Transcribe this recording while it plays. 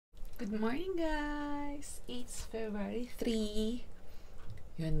Good morning, guys! It's February 3.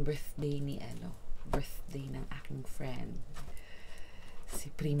 Yun, birthday ng aking friend. Si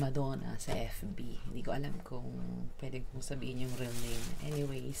Prima Donna sa FB. Hindi ko alam kung pwede kong sabihin yung real name.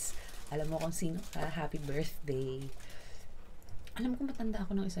 Anyways, alam mo kung sino ka. Happy birthday! Alam ko matanda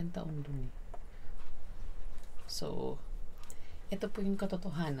ako ng 1 taon dun eh. So, ito po yung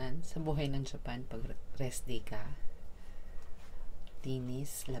katotohanan sa buhay ng Japan pag rest day ka.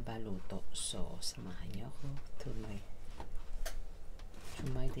 Dinis, labaluto. So, samahan niyo ako to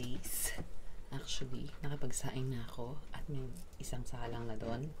my days. Actually, nakapagsaing na ako at may isang salang na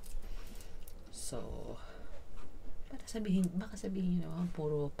doon. So, baka sabihin niyo,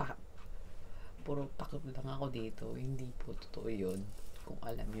 puro pakot lang ako dito. Hindi po totoo yun. Kung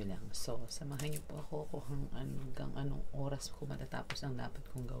alam niyo lang. So, samahan niyo po ako kung hanggang anong oras ko matatapos ang dapat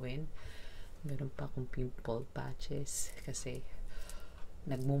kong gawin. Meron pa akong pimple patches kasi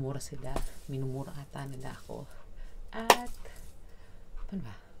nagmumura sila, minumura ata nila ako. At paano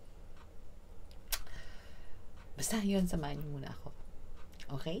ba? Basta yun, samahan niyo muna ako.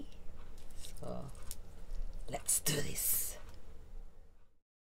 Okay? So, let's do this.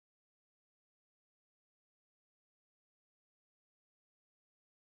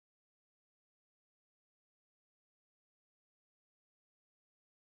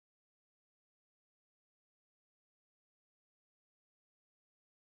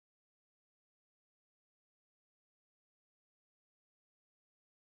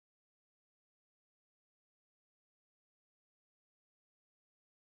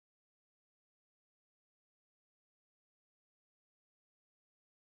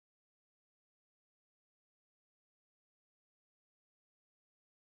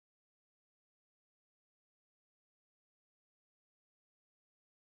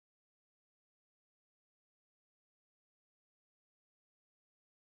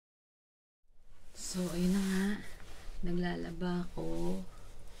 So, ayun na nga. Naglalaba ako.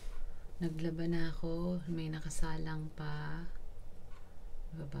 Naglaba na ako. May nakasalang pa.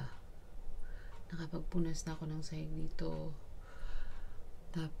 Diba ba? Nakapagpunas na ako ng sahig dito.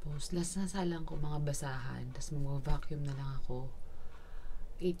 Tapos, last na salang ko mga basahan. Tapos, mag-vacuum na lang ako.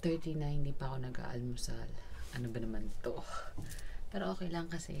 8:30 na, hindi pa ako nag-aalmusal. Ano ba naman to? Pero okay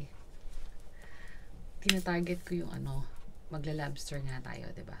lang kasi tina-target ko yung magla-lobster nga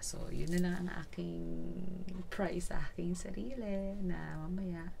tayo, diba? So, yun na lang ang aking prize sa aking sarili na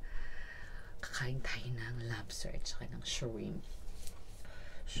mamaya kakain tayo ng lobster at saka ng shrimp.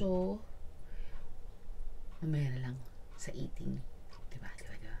 So, mamaya na lang sa eating. Diba?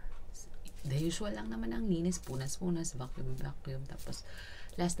 The usual lang naman ang linis, punas-punas, vacuum. Tapos,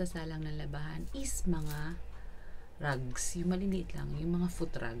 last na salang ng labahan is mga rugs. Yung maliliit lang, yung mga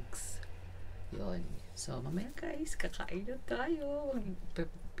foot rugs. Yun. So, mamaya guys, kakain na tayo.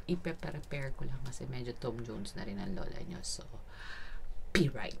 I-prepare ko lang kasi medyo Tom Jones na rin ang lola nyo. So, be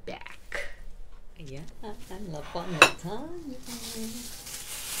right back. Ayan. Laban na tayo.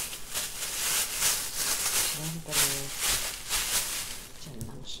 Siyempre, dyan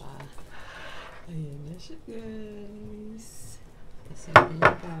lang siya. Ayan na siya guys. Kasi yung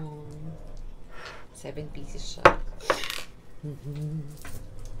pong 7 pieces siya.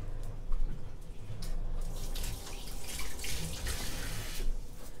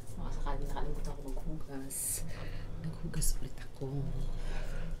 Nakalimutan ako maghugas. Naghugas ulit ako.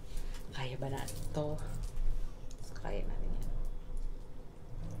 Kaya ba natin ito? Kaya natin yan.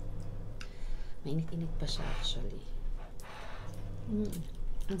 Mainit-init pa siya actually.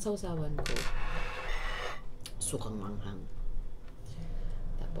 Ang sausawan ko, sukang manghang.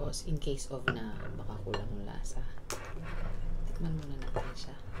 Tapos, in case of na baka kulang ng lasa, tikman muna natin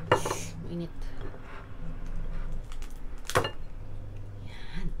siya. Mainit.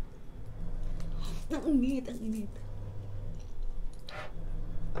 Ang init.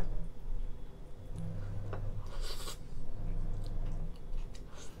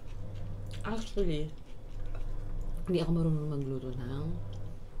 Actually, hindi ako marunong magluto ng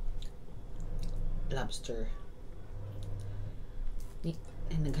lobster.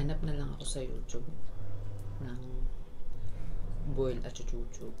 Naghanap na lang ako sa YouTube ng boiled at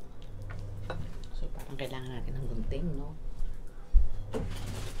chuchuchu. So, parang kailangan natin ng gunting, no?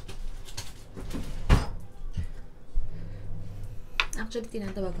 Actually,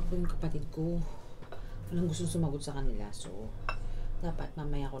 tinatawagan ko yung kapatid ko. Walang gusto sumagot sa kanila. So, dapat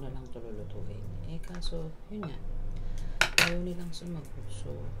mamaya ko na lang tululutuin. Kaso, yun nga. Ayaw nilang sumagot.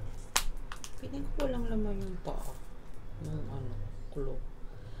 So, piling ko walang laman yung paa. Yung kulo.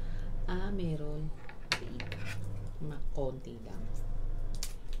 Meron. Konti lang.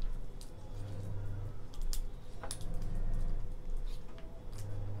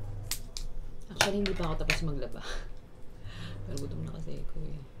 Actually, hindi pa ako tapos maglaba. Pero gutom na kasi ako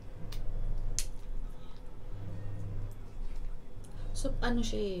eh. So, ano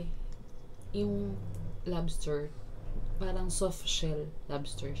siya eh. Yung lobster, parang soft shell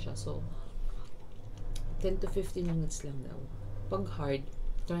lobster siya. So, 10 to 15 minutes lang daw. Pag hard,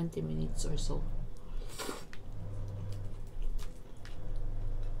 20 minutes or so.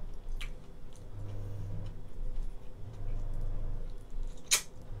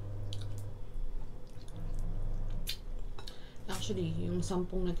 Actually, yung 10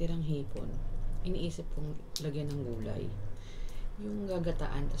 natirang hipon, iniisip kong lagyan ng gulay. Yung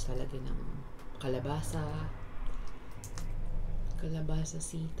gagataan, tapos lalagyan ng kalabasa,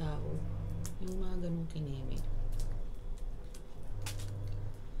 sitaw, yung mga ganong kineme.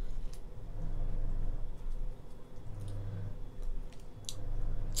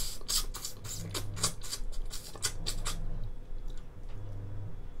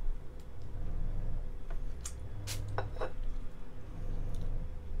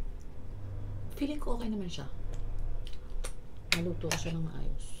 Feeling ko okay naman siya. Naluto ko siya ng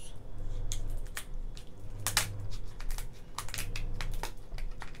maayos.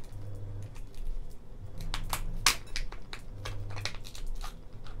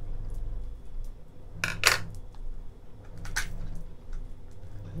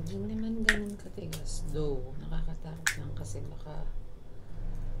 Hindi naman ganun katigas. Though, nakakatakot lang kasi baka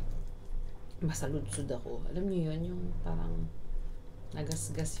masaludsod ako. Alam niyo yun, yung parang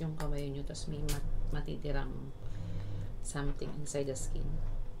nagasgas yung kamay nyo tapos may matitirang something inside the skin.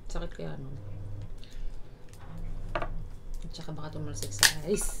 Sakit kaya nun. At saka baka tumalsik sa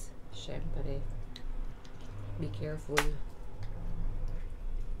eyes. Syempre, be careful.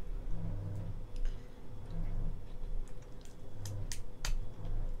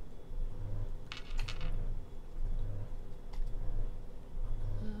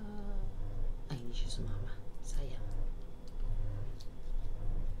 Ay, hindi siya sumama. Sayang.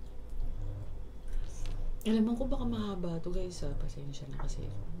 Alam ko baka mahaba to guys ha. Pasensya na kasi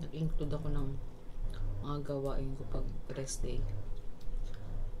nag-include ako ng mga gawain ko pag rest day.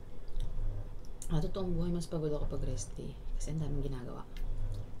 Totoong buhay mas pagod ako pag rest day kasi ang daming ginagawa.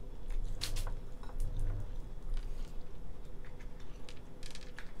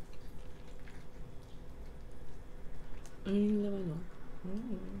 Ano yung laman no?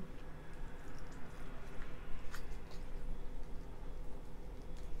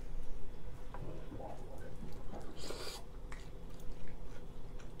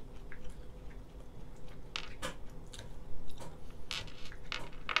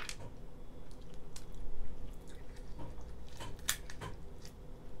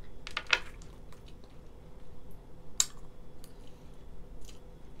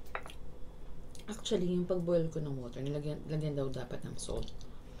 Actually, yung pag-boil ko ng water, lagyan daw dapat ng salt.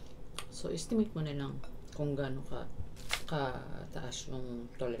 So, estimate mo na lang kung gaano kataas yung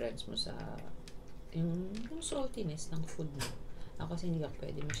tolerance mo sa yung saltiness ng food mo. Ako kasi hindi ako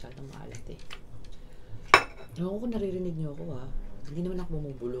pwede masyadong maalat eh. Ewan ko kung naririnig niyo ako ha. Hindi naman ako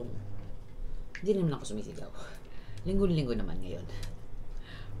bumubulong. Hindi naman ako sumisigaw. Linggo-linggo naman ngayon.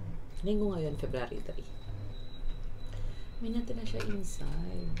 Linggo ngayon, February 3. May natira siya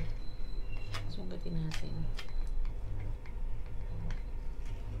inside. Sunggatin natin.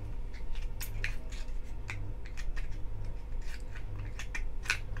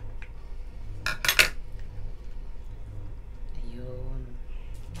 Ayun.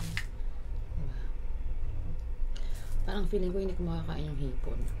 Diba? Parang feeling ko hindi ko makakain yung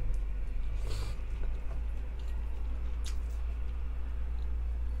hipon.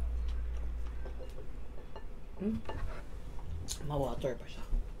 Ma-water pa siya.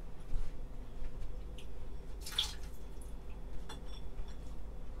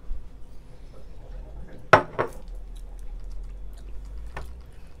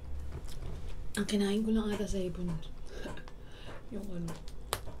 Ang kinain ko lang ata sa hipon. Yung ano.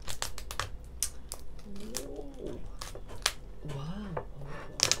 Oh. Wow.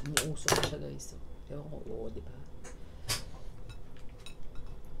 Umuusok na siya guys. Ewan ko, oo, diba?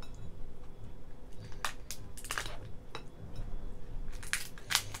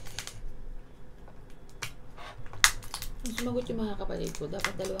 Kung sumagot yung mga kapatid ko,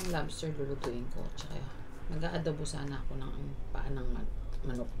 dapat 2 lobster lulutuin ko. Tsaka mag-adobo sana ako ng paan ng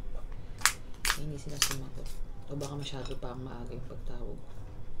manok. Hindi sila sumagot. O baka masyado pa ang maaga yung pagtawag.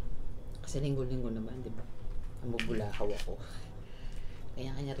 Kasi linggo-linggo naman, di ba? Mabubulahaw ako.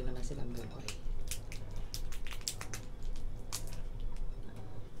 Kanya-kanya rin naman silang buhay.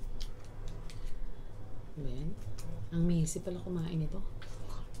 Ben, ang messy pala kumain ito.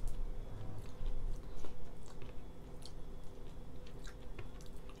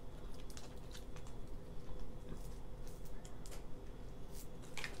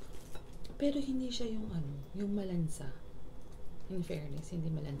 Pero hindi siya yung ano, yung malansa. In fairness,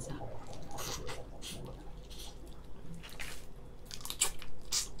 hindi malansa.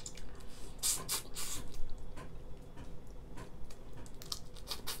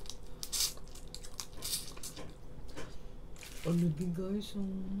 Ano din guys,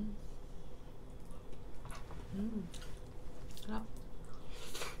 sarap.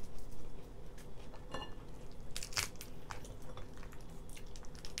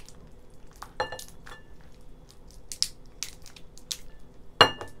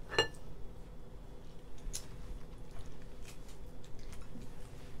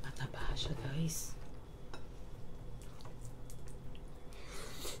 Mataba siya guys.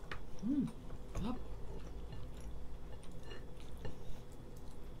 Sarap.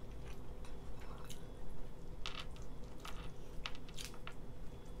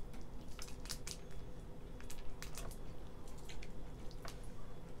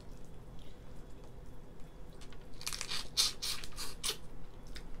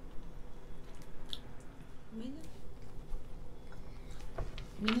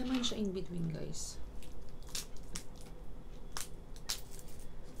 May naman siya in between guys.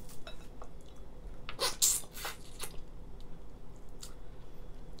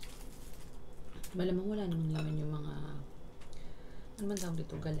 Malamang wala naman naman yung mga ano man tawag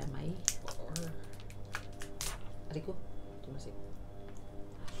dito, galamay or ariko, tumasik.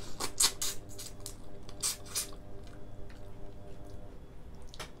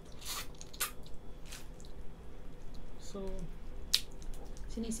 So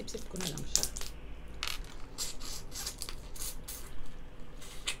sinisip-sip ko na lang siya.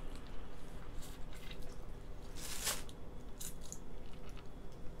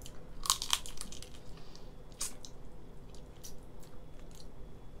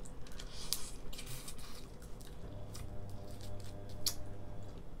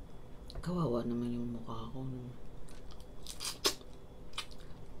 Kawawa naman yung mukha ko, no?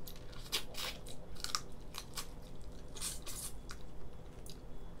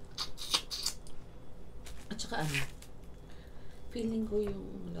 At saka ano, feeling ko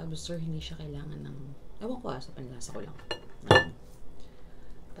yung lobster hindi siya kailangan ng, ewan ko sa panlasa ko lang.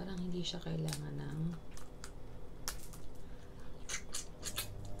 Parang hindi siya kailangan ng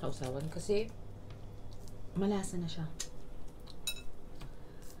sausawan kasi malasa na siya.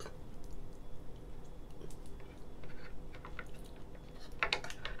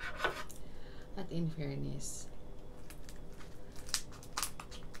 At in fairness,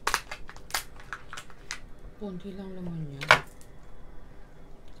 konti lang naman yan.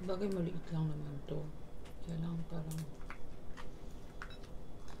 Sabagay maliit lang naman to. Kaya lang parang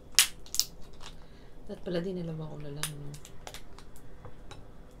at pala dinalawa ko na lang no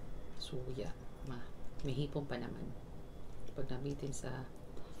suya. May hipon pa naman. Pag nabitin sa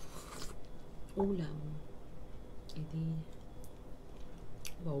ulam, edi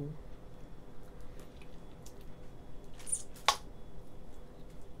wow.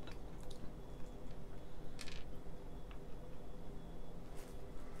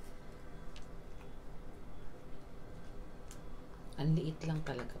 Ang liit lang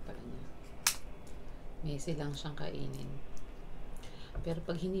talaga pala niya. Messy lang siyang kainin. Pero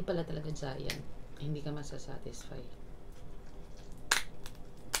pag hindi pala talaga giant, hindi ka masasatisfy.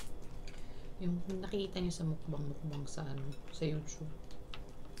 Yung nakikita niyo sa mukbang sa ano, sa YouTube.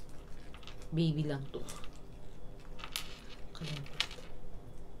 Baby lang to. Kalambot.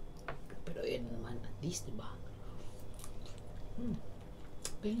 Pero yan naman, at least, diba?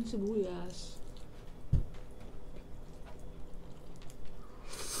 Kaya yung sibuyas.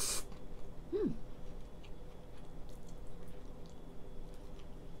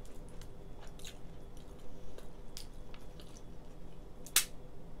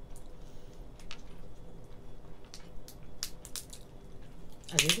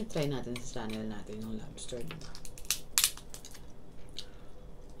 I think try natin sa channel natin yung lobster, diba?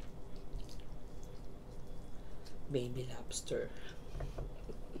 Baby lobster.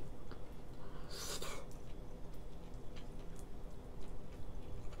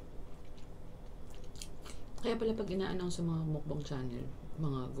 Kaya pala pag ina-announce sa mga mukbang channel,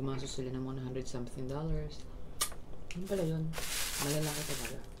 mga gumastos sila ng $100 something. Ano pala yun? Malalaki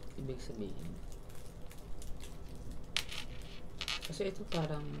talaga. Ibig sabihin. Kasi ito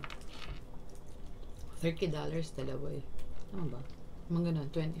parang $30 dalawa eh. Tama ba? Mga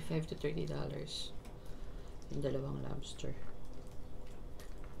ganun, $25 to $30 yung dalawang lobster.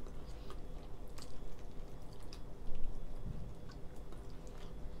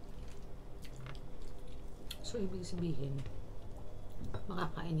 So, ibig sabihin,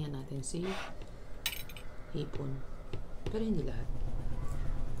 makakain yan natin si hipon. Pero hindi lahat.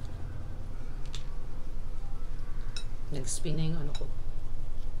 Nag-spin na yung ano ko.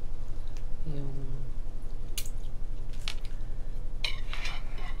 Yung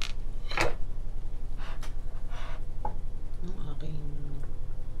aking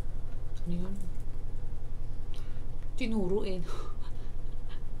ano yun? Tinuro eh.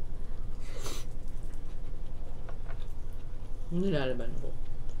 Nilalaban ko.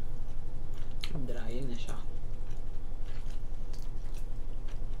 Drying na siya.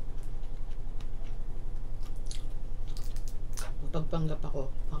 Pagpanggap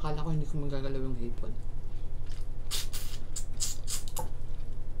ako, akala ko hindi ko magagalaw yung hipon.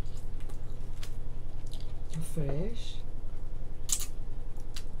 Fresh.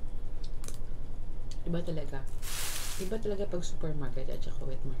 Iba talaga. Iba talaga pag supermarket at saka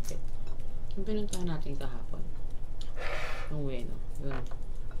wet market. Yung pinuntahan natin kahapon. Yung Ueno. Yun.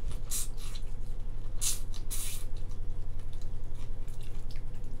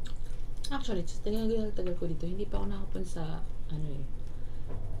 Actually, tagal ko dito. Hindi pa ako nakapun sa ano eh.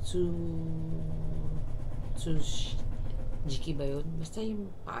 Jiki ba yun? Basta yung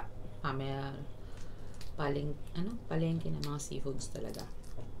palengke ng mga seafoods talaga.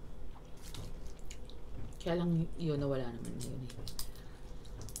 Kaya lang yun nawala naman na yun eh.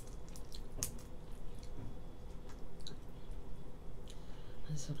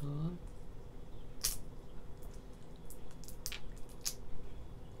 Ang sarap.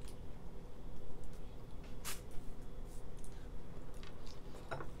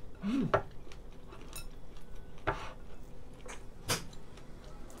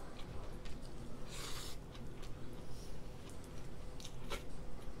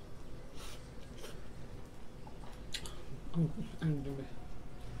 Ang dumi.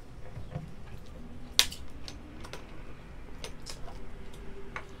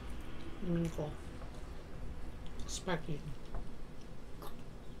 Namin ko. Sparkling.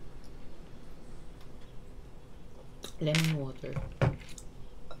 Lemon water.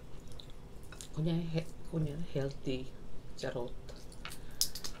 Kunya healthy. Charot.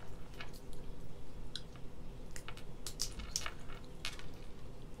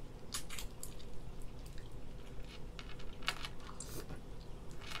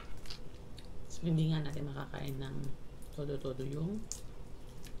 So, hindi nga natin makakain ng todo-todo yung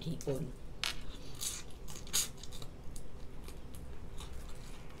hipon.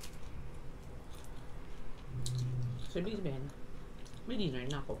 Sabihin, may dinner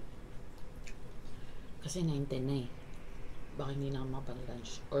na ako. Kasi 9:10 na eh. Baka hindi na ako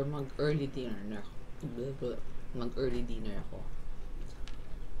makapag-lunch. Or mag-early dinner na ako. Mag-early dinner ako.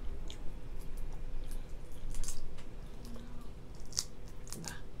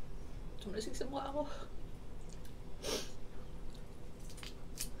 Diba? Sumasik sa mukha ako.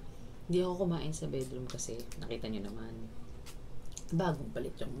 Hindi ako kumain sa bedroom kasi nakita nyo naman. Bagong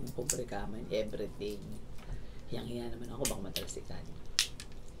palit yung pobre kama and everything. Hiyang-hiya naman ako, baka matalsikan.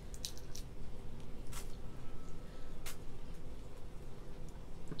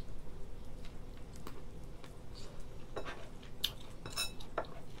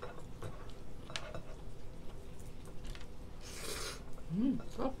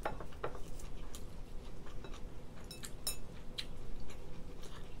 Sarap.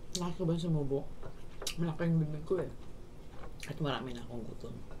 Laki ko ba yung sumubo? Malaki yung bibig ko eh. At marami na akong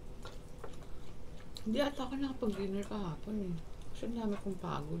gutom. Hindi ata ako nakapag-dinner kahapon eh. Kasi ang dami kong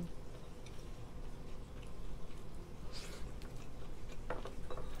pagod.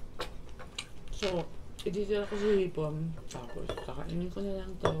 So, ititira ko sa hipon. Tapos, kakainin ko na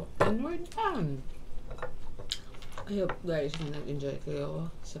lang to. And we're done! I hope guys na nag-enjoy kayo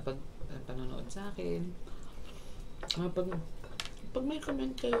sa panonood sa akin. Pag may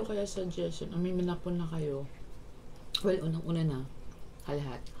comment kayo kaya suggestion, may minapon na kayo. Well, unang-una na,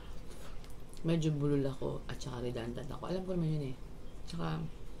 lahat. Medyo bulol ako at saka redundant ako. Alam ko naman yun eh. Tsaka,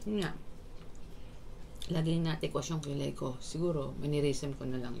 yun nga. Lagi natin question yung kilay ko. Siguro, manirism ko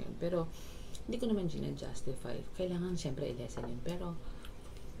na lang yun. Pero, hindi ko naman gina-justify. Kailangan siyempre i-lesson yun. Pero,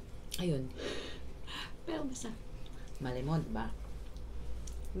 ayun. Pero basta, mali mo, diba?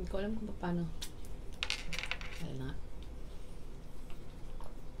 Hindi ko alam kung paano. Kaya na.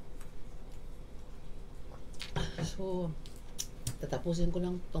 So, tatapusin ko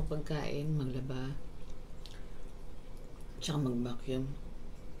lang itong pagkain, maglaba, tsaka mag-vacuum.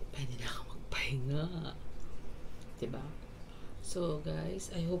 Pwede na ako magpahinga. Diba? So,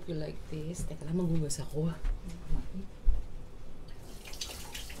 guys, I hope you like this. Teka lang, magugas ako.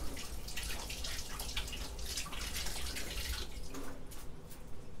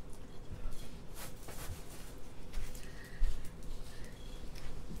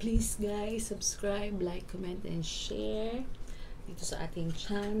 Please guys, subscribe, like, comment, and share dito sa ating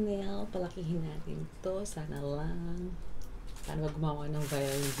channel. Palakihin natin to. Sana lang. paano ba gumawa ng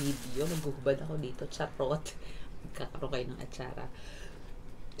viral video. Maghuhubad ako dito. Charot. Magkakaroon kayo ng atsara.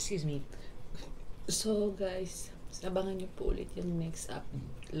 Excuse me. So, guys, abangan nyo po ulit yung next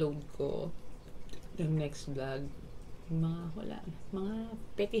upload ko. Yung next vlog. Mga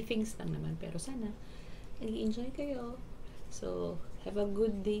petty things lang naman. Pero sana, nag-enjoy kayo. So, have a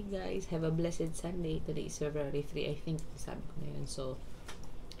good day, guys. Have a blessed Sunday. Today is February 3. I think, sabi ko na yun. So,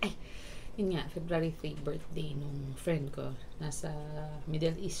 yun nga, February 3, birthday nung friend ko. Nasa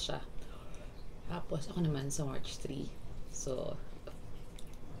Middle East siya. Tapos, ako naman sa March 3. So,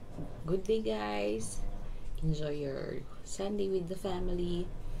 good day, guys. Enjoy your Sunday with the family.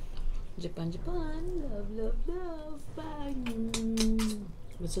 Japan, Japan. Love, love, love. Bye.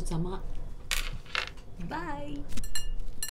 Magsut sama. Bye.